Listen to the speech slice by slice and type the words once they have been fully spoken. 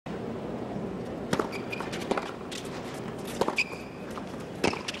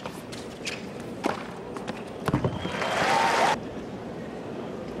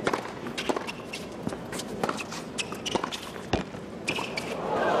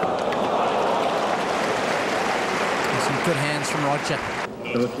Good hands from Roger.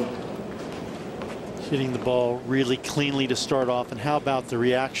 Hitting the ball really cleanly to start off, and how about the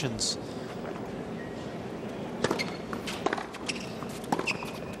reactions?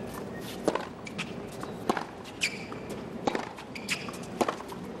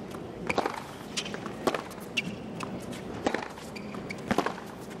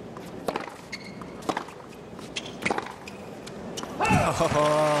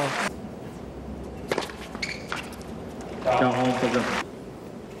 Oh.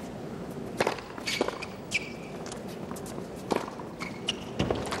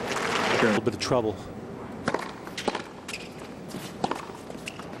 A little bit of trouble.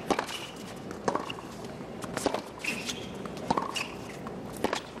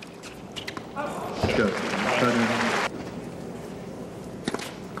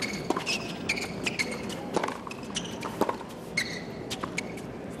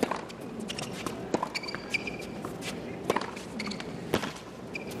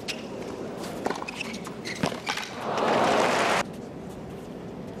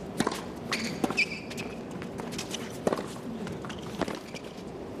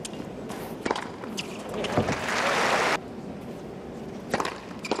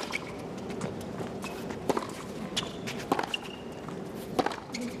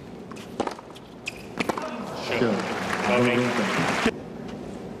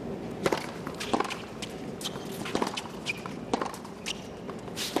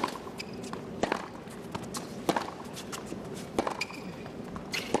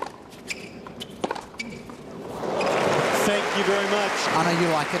 Thank you very much. I know you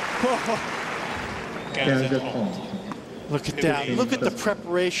like it. Look at that. Look at the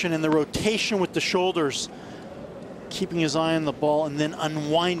preparation and the rotation with the shoulders. Keeping his eye on the ball and then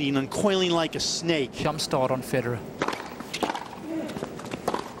unwinding, uncoiling like a snake. Jump start on Federer.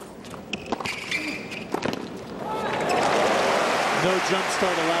 No jump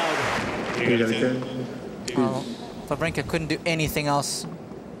start allowed. Well, Wawrinka couldn't do anything else.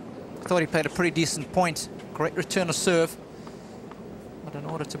 Thought he played a pretty decent point. Great return of serve. But in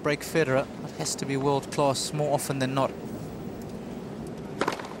order to break Federer, it has to be world class more often than not.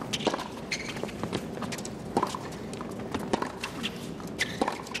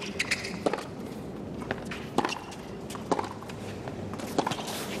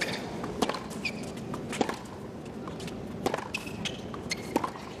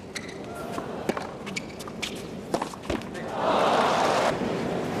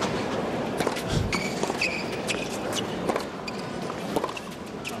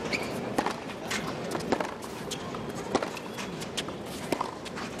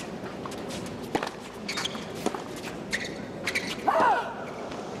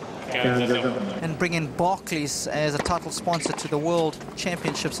 And bring in Barclays as a title sponsor to the World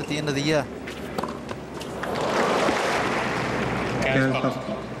Championships at the end of the year.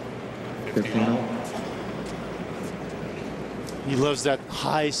 He loves that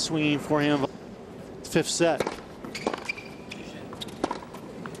high swinging forehand. Fifth set.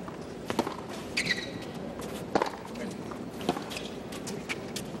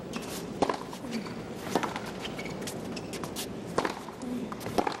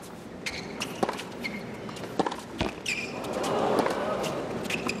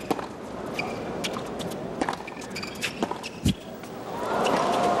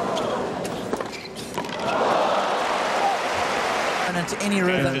 Into any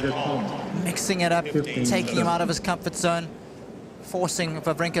rhythm, mixing it up, taking him out of his comfort zone, forcing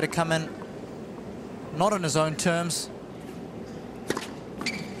Wawrinka to come in, not on his own terms.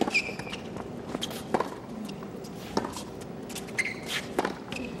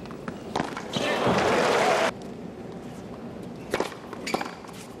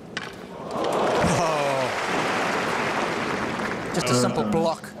 Oh. Just a simple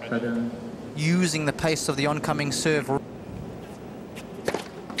block, using the pace of the oncoming serve.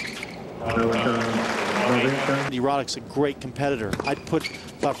 Roddick's a great competitor. I'd put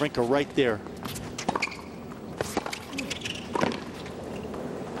Wawrinka right there.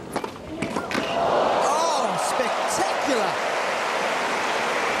 Oh, spectacular!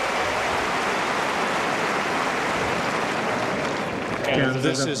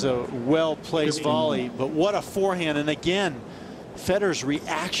 This is a well-placed volley, but what a forehand. And again, Federer's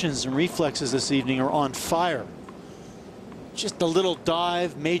reactions and reflexes this evening are on fire. Just a little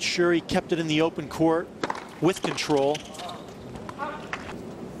dive, made sure he kept it in the open court with control.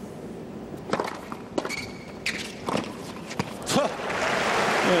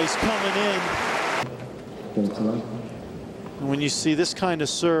 Yeah, he's coming in. And when you see this kind of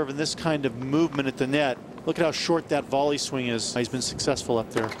serve and this kind of movement at the net, look at how short that volley swing is. He's been successful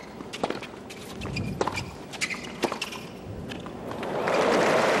up there.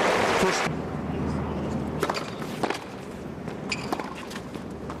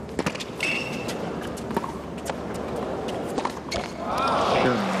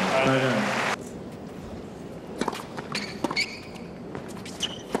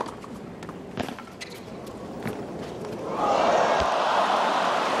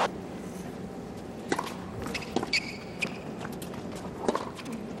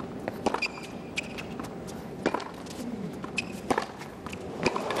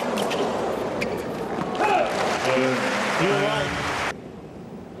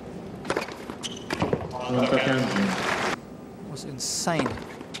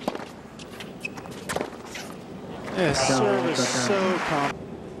 His serve is so calm.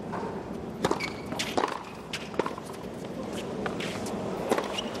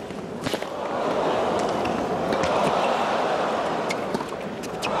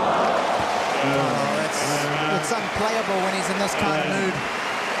 It's unplayable when he's in this kind of mood.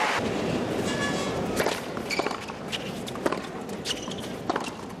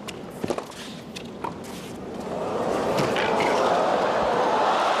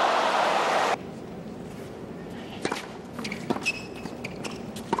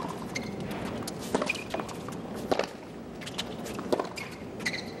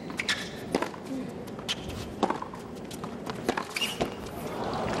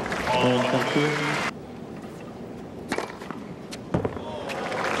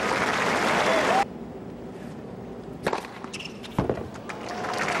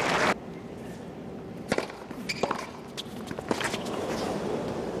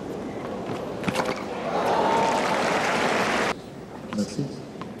 Merci.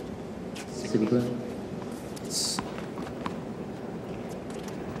 S'il vous plaît.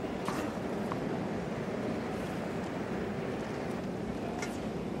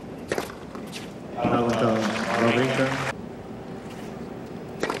 Wawrinka.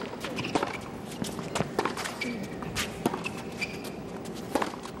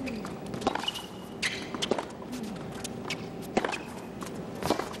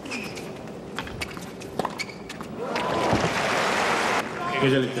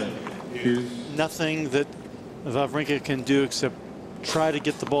 Nothing that Wawrinka can do except try to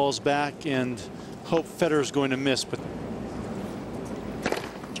get the balls back and hope Federer's going to miss. But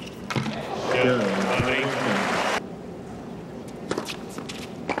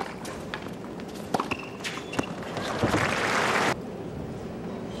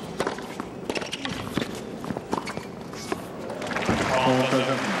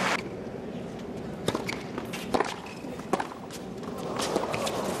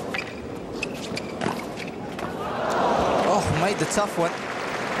Made the tough one.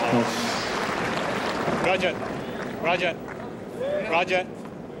 Roger.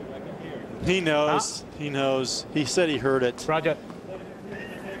 he knows. He knows. He said he heard it. Roger.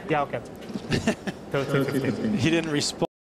 Yeah, okay. He didn't respond.